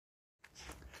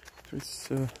There's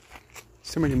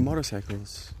so many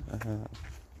motorcycles. I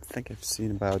think I've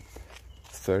seen about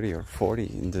 30 or 40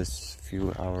 in this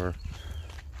few hour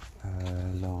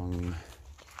long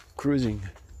cruising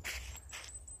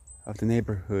of the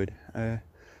neighborhood.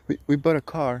 We bought a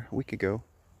car a week ago,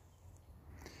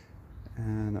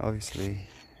 and obviously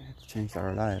it changed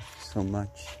our life so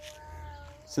much.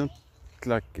 It's not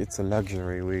like it's a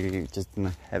luxury, we just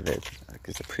didn't have it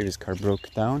because the previous car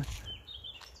broke down,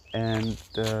 and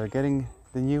getting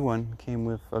the new one came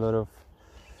with a lot of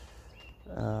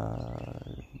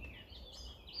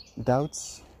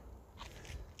doubts.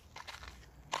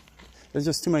 There's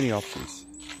just too many options,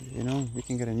 you know. We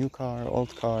can get a new car,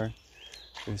 old car.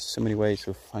 There's so many ways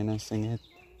of financing it.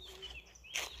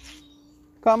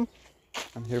 Come,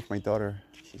 I'm here with my daughter.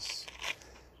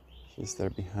 She's there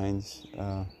behind.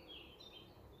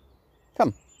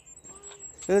 Come,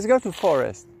 let's go to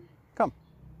forest. Come,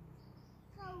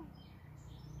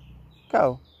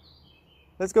 go.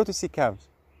 Let's go to see cows.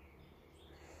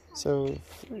 So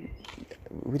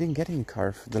we didn't get any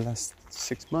car for the last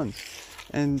 6 months,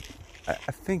 and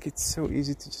I think it's so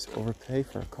easy to just overpay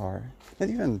for a car. Not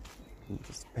even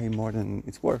just pay more than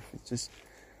it's worth. It's just,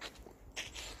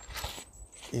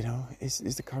 you know, is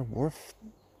the car worth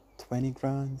 20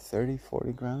 grand, 30,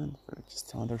 40 grand for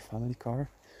just another family car?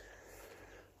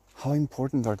 How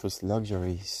important are those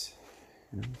luxuries?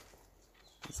 You know,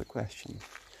 that's the question.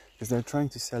 Because they're trying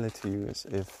to sell it to you as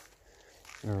if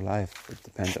your life would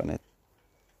depend on it.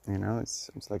 You know, it's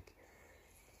like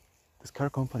these car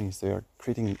companies, they are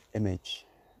creating an image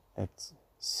that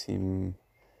seem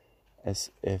as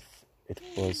if it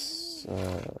was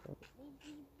a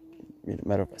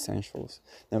matter of essentials.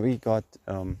 Now we got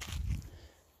a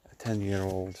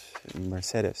 10-year-old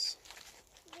Mercedes,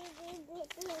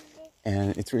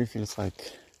 and it really feels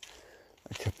like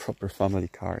a proper family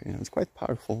car. You know, it's quite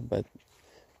powerful, but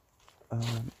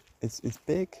it's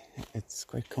big, it's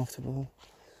quite comfortable,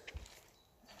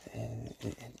 and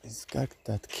it's got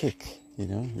that kick, you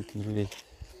know. You can really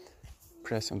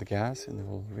press on the gas and it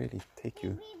will really take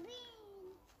you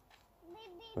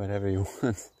wherever you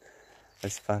want,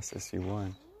 as fast as you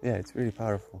want. Yeah, it's really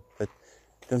powerful, but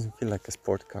it doesn't feel like a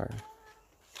sport car,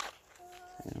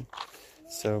 you know?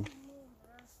 So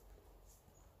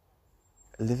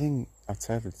living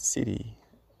outside of the city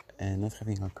and not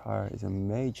having a car is a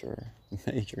major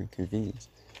inconvenience.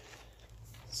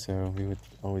 So we would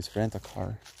always rent a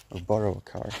car or borrow a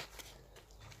car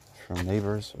from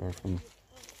neighbors or from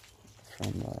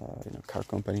car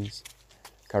companies,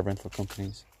 car rental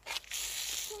companies.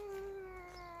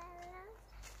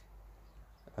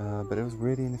 But it was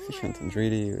really inefficient and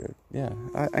really,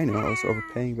 I know I was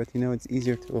overpaying, but you know, it's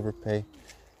easier to overpay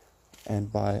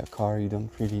and buy a car you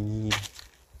don't really need.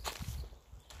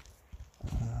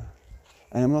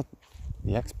 And I'm not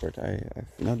the expert.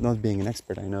 Not being an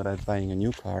expert, I know that buying a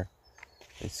new car,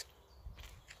 it's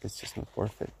just not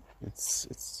worth it.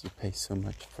 It's you pay so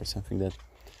much for something that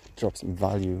drops in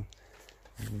value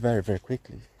very, very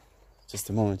quickly. Just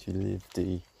the moment you leave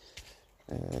the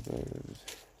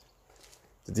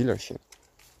dealership,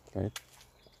 right?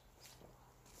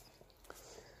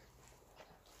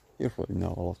 You probably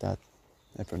know all of that.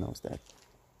 Everyone knows that.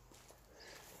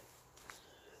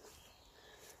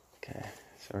 Okay,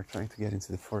 so we're trying to get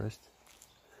into the forest.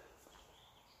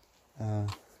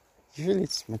 Usually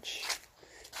it's much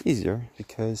easier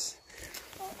because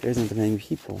there isn't that many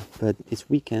people, but it's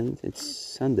weekend, it's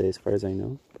Sunday as far as I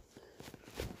know,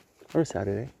 or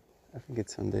Saturday. I think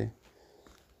it's Sunday.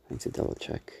 I need to double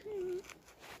check,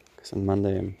 because on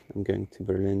Monday I'm going to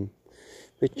Berlin.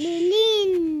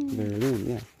 Berlin,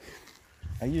 yeah.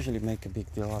 I usually make a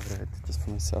big deal of it just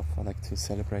for myself. I like to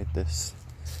celebrate this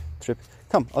trip.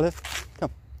 Come, Olive,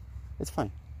 come. It's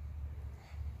fine.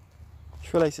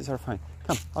 Shoelaces are fine.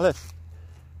 Come, Olive.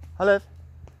 Olive.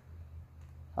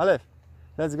 Olive.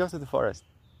 Let's go to the forest.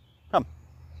 Come.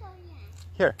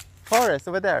 Here. Forest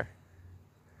over there.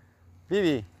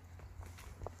 Vivi.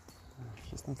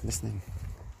 She's not listening.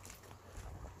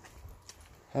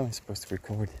 How am I supposed to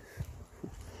record?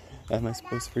 Am I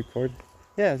supposed to record?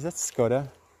 Yes, that's Skoda.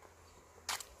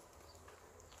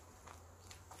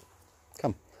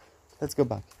 Come. Let's go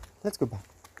back. Let's go back.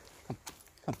 Come.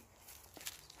 Come.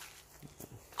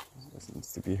 This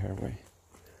needs to be her way.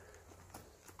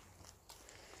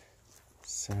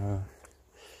 So,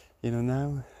 you know,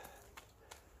 now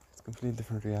it's a completely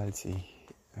different reality.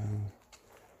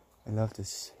 I love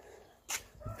this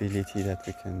ability that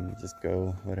we can just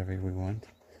go wherever we want.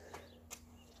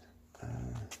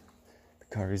 The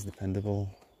car is dependable,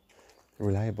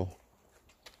 reliable,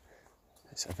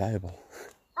 it's available,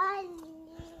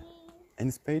 and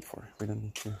it's paid for. We don't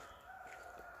need to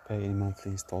pay in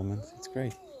monthly installments. It's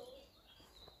great.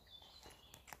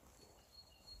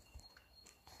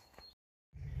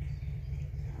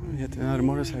 Yet another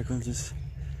motorcycle, just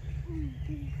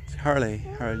Harley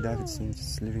Davidson,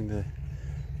 just leaving the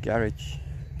garage.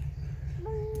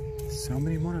 So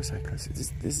many motorcycles.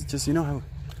 This is just, you know how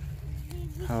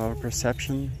our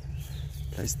perception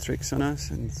plays tricks on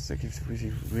us, and it's like if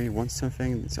we really want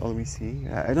something, it's all we see.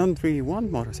 I don't really want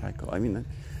motorcycle. I mean, I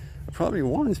probably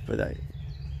want, but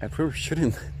I probably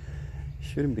shouldn't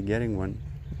be getting one.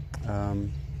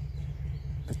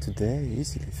 But today,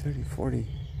 easily 30, 40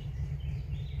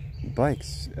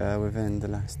 bikes within the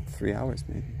last 3 hours,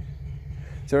 maybe.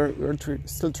 So we're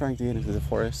still trying to get into the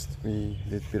forest. We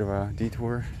did a bit of a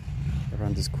detour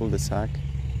around this cul-de-sac.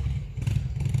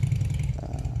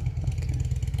 Okay,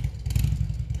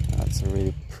 that's a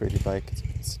really pretty bike.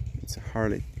 It's a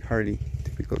Harley,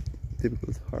 typical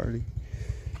Harley.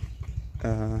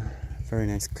 Very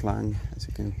nice clang, as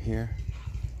you can hear.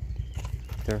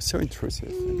 They're so intrusive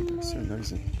and they're so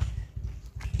noisy.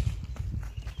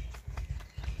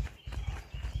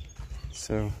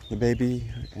 So the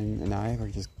baby and I were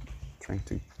just trying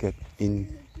to get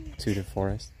into the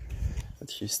forest, but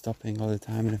she's stopping all the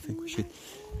time, and I think we should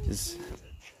just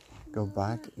go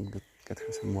back and get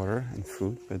her some water and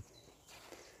food. But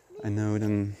I know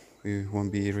then we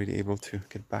won't be really able to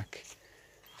get back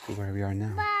to where we are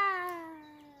now.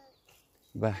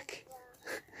 Back.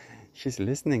 She's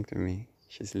listening to me.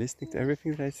 She's listening to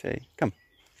everything that I say. Come.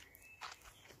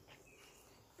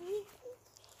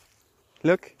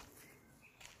 Look.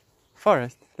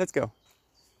 Forest, let's go.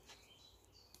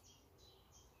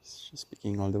 She's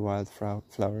picking all the wild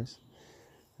flowers,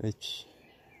 which,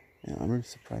 you know, I'm really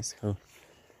surprised how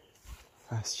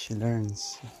fast she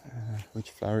learns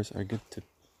which flowers are good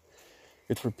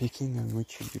for picking and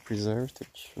which should be preserved,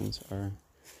 which ones are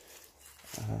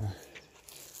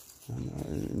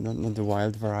not the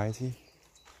wild variety,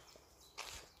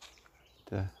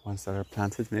 the ones that are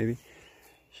planted maybe.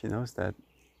 She knows that.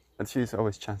 But she's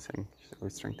always chancing. She's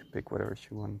always trying to pick whatever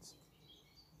she wants.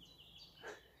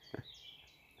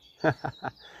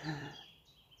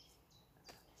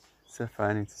 So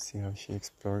funny to see how she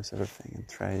explores everything and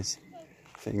tries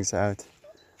things out.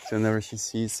 So whenever she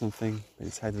sees something by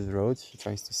the side of the road, she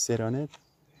tries to sit on it.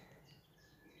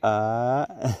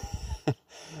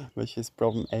 But she's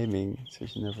problem aiming, so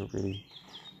she never really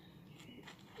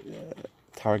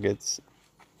targets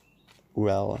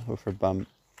well with her bum.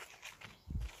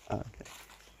 Okay,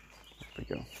 there we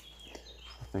go.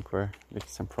 I think we're making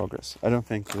some progress. I don't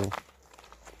think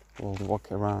we'll walk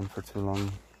around for too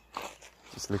long,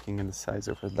 just looking at the size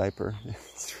of her diaper.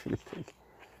 It's really big.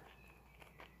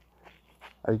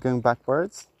 Are you going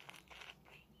backwards?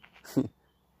 Would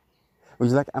you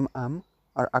like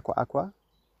or aqua?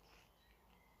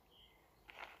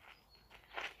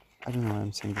 I don't know why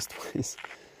I'm saying this twice.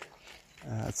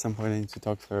 At some point I need to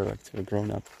talk to her like to a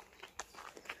grown-up.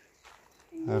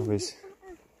 I always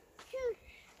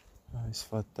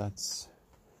thought that's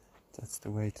the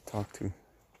way to talk to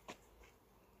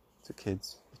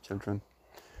kids, children,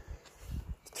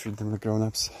 to treat them like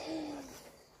grown-ups.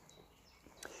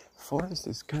 Forest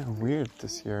is kind of weird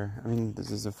this year. I mean,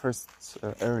 this is the first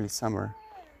early summer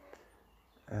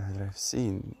that I've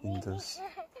seen in those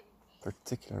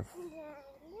particular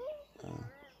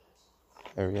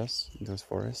areas, in those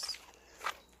forests.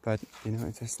 But you know,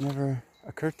 it has never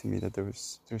occurred to me that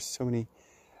there's so many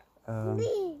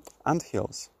ant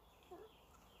hills.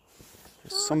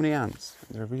 There's so many ants.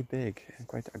 They're really big and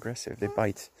quite aggressive. They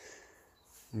bite.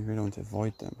 You really don't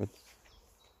avoid them. But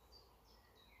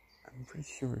I'm pretty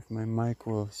sure if my mic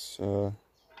was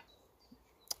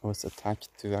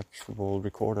attached to the actual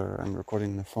recorder, I'm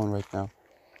recording the phone right now.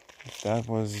 If that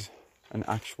was an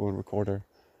actual recorder,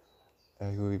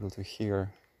 you'll be able to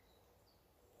hear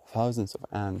thousands of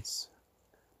ants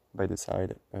by the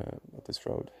side of this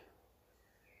road.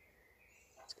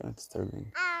 It's kind of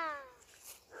disturbing.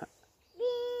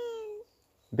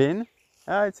 Bin?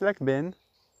 Ah, it's like bin.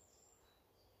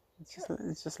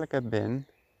 It's just like a bin.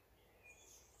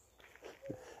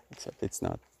 Except it's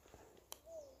not.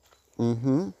 I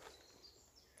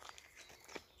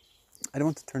don't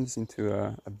want to turn this into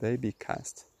a baby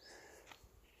cast,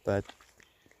 but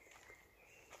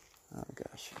oh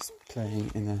gosh, he's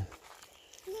playing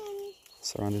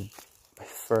surrounded by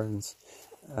ferns.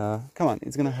 Come on,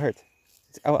 it's gonna hurt.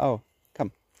 It's ow ow.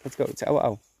 Come, let's go. It's ow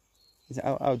ow. It's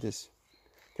ow ow. This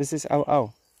is ow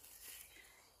ow.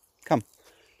 Come,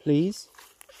 please.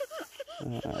 I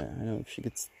know if she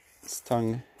gets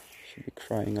stung, she'll be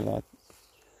crying a lot.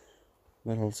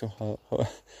 But also,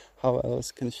 how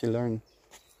else can she learn?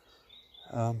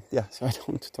 Yeah, so I don't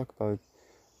want to talk about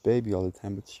baby all the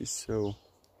time, but she's so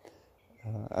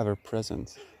ever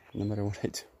present, no matter what I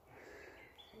do.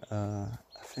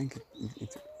 I think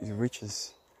it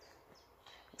reaches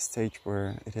a stage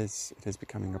where it is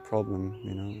becoming a problem,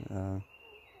 you know,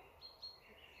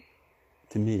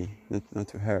 to me, not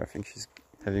to her. I think she's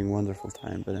having a wonderful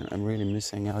time, but I'm really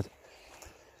missing out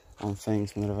on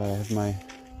things. Whenever I have my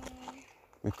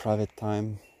private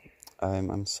time,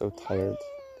 I'm so tired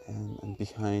and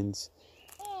behind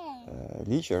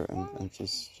leisure and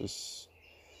just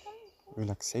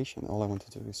relaxation. All I want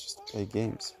to do is just play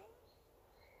games.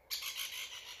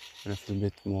 When I feel a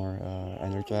bit more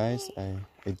energized, I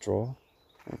draw,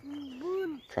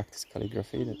 practice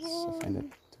calligraphy. I find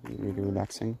it to be really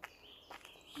relaxing.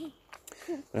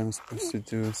 But I'm supposed to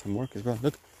do some work as well.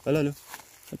 Look, hello, look,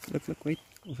 wait,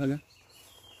 Ufaga.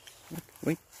 Look,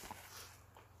 wait.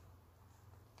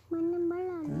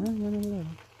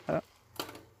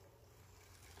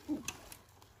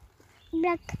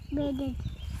 Black bearded.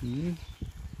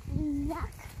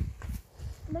 Black.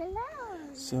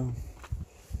 So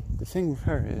the thing with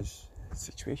her is the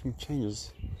situation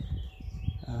changes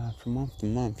from month to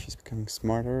month. She's becoming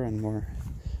smarter and more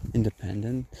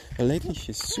independent. But lately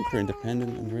she's super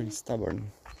independent and really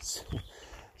stubborn. So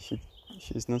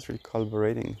she's not really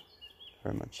collaborating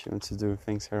very much. She wants to do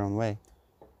things her own way.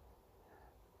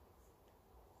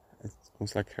 It's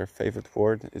almost like her favorite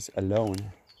word is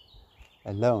alone.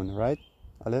 Alone, right,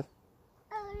 Olive?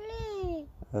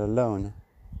 Alone.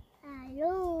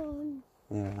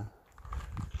 Yeah.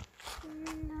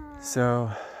 So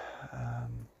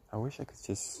I wish I could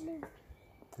just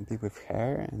be with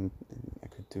her and I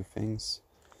could do things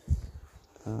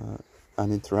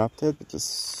uninterrupted, but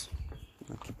just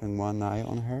keeping one eye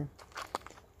on her.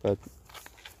 But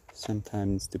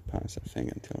sometimes to pass, I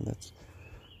think, until that's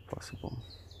possible.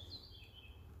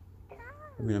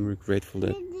 I mean, I'm really grateful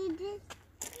that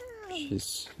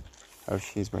she's how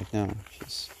she is right now.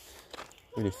 She's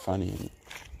really funny and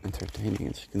entertaining,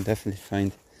 and she can definitely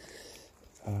find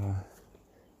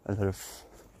a lot of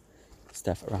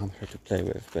stuff around her to play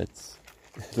with. But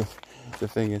the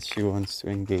thing is, she wants to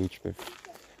engage with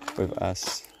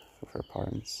us, with her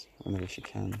parents, whenever she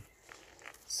can.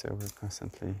 So we're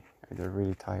constantly either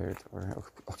really tired or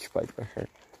occupied by her.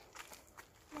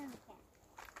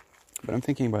 But I'm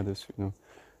thinking about this, you know,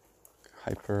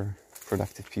 hyper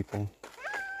productive people.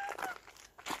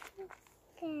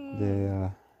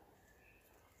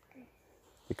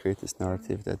 They create this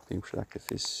narrative that being productive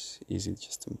is easy,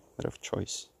 just a matter of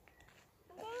choice.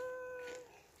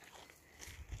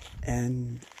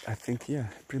 And I think, yeah,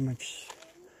 pretty much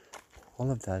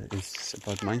all of that is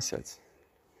about mindset.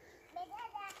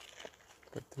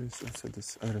 But there's also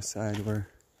this other side where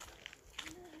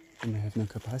you may have no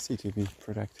capacity to be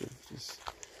productive.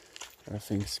 There are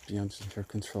things beyond your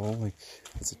control, like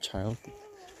as a child, you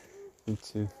need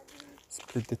to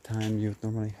split the time you would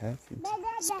normally have, and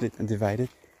split and divide it,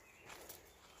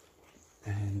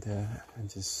 and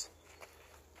just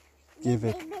give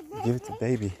it to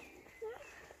baby.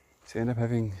 So you end up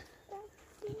having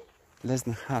less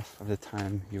than half of the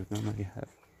time you would normally have,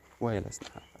 way less than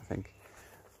half. I think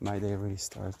my day really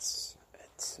starts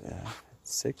at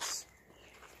 6,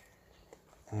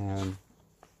 and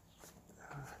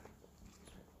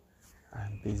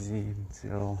I'm busy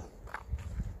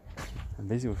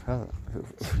with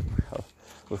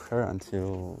her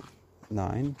until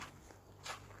 9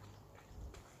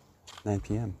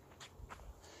 p.m.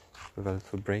 With a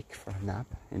little break for a nap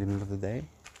in the middle of the day.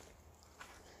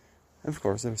 And of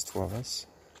course, there's 2 of us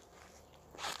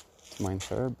to mind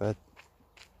her, but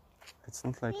it's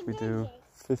not like we do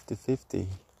 50-50,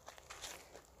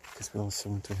 because we also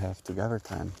want to have together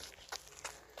time.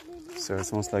 So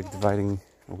it's almost like dividing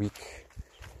a week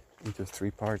into 3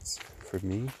 parts. For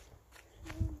me,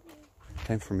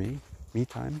 time for me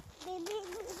time,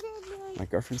 my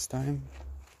girlfriend's time.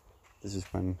 This is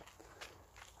when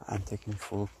I'm taking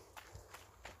full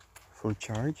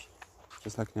charge,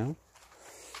 just like now,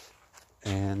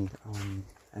 and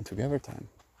together time,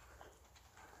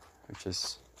 which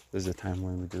is this is the time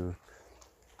when we do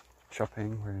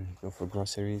shopping, where we go for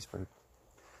groceries, where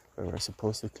we're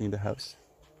supposed to clean the house.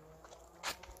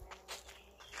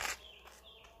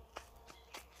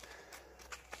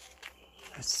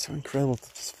 It's so incredible to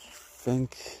just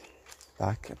think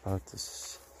back about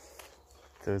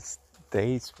those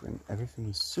days when everything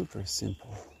was super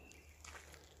simple.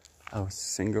 I was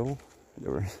single.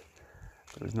 There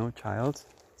was no child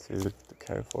to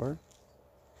care for.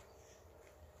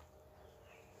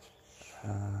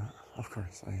 Of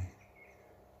course,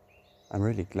 I'm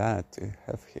really glad to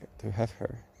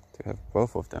have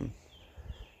both of them,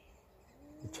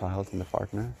 the child and the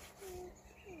partner.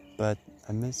 but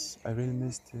I really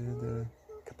miss the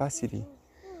capacity,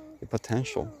 the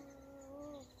potential.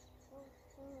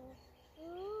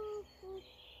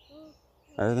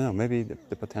 I don't know, maybe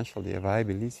the potential, the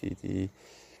viability, the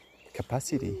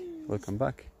capacity will come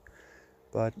back,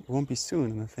 but it won't be soon.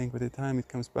 And I think by the time it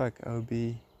comes back, I'll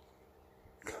be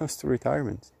close to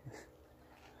retirement.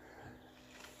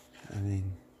 I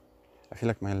mean, I feel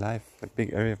like my life, a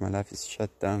big area of my life is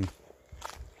shut down.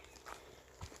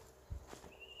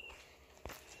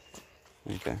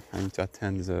 Okay, I need to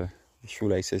attend the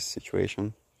shoelaces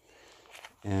situation,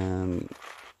 and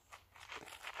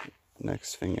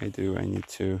next thing I do, I need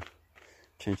to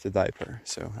change the diaper,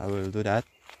 so I will do that,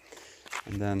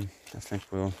 and then I think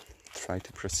we'll try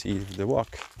to proceed with the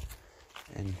walk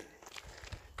in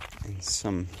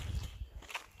some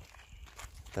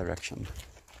direction.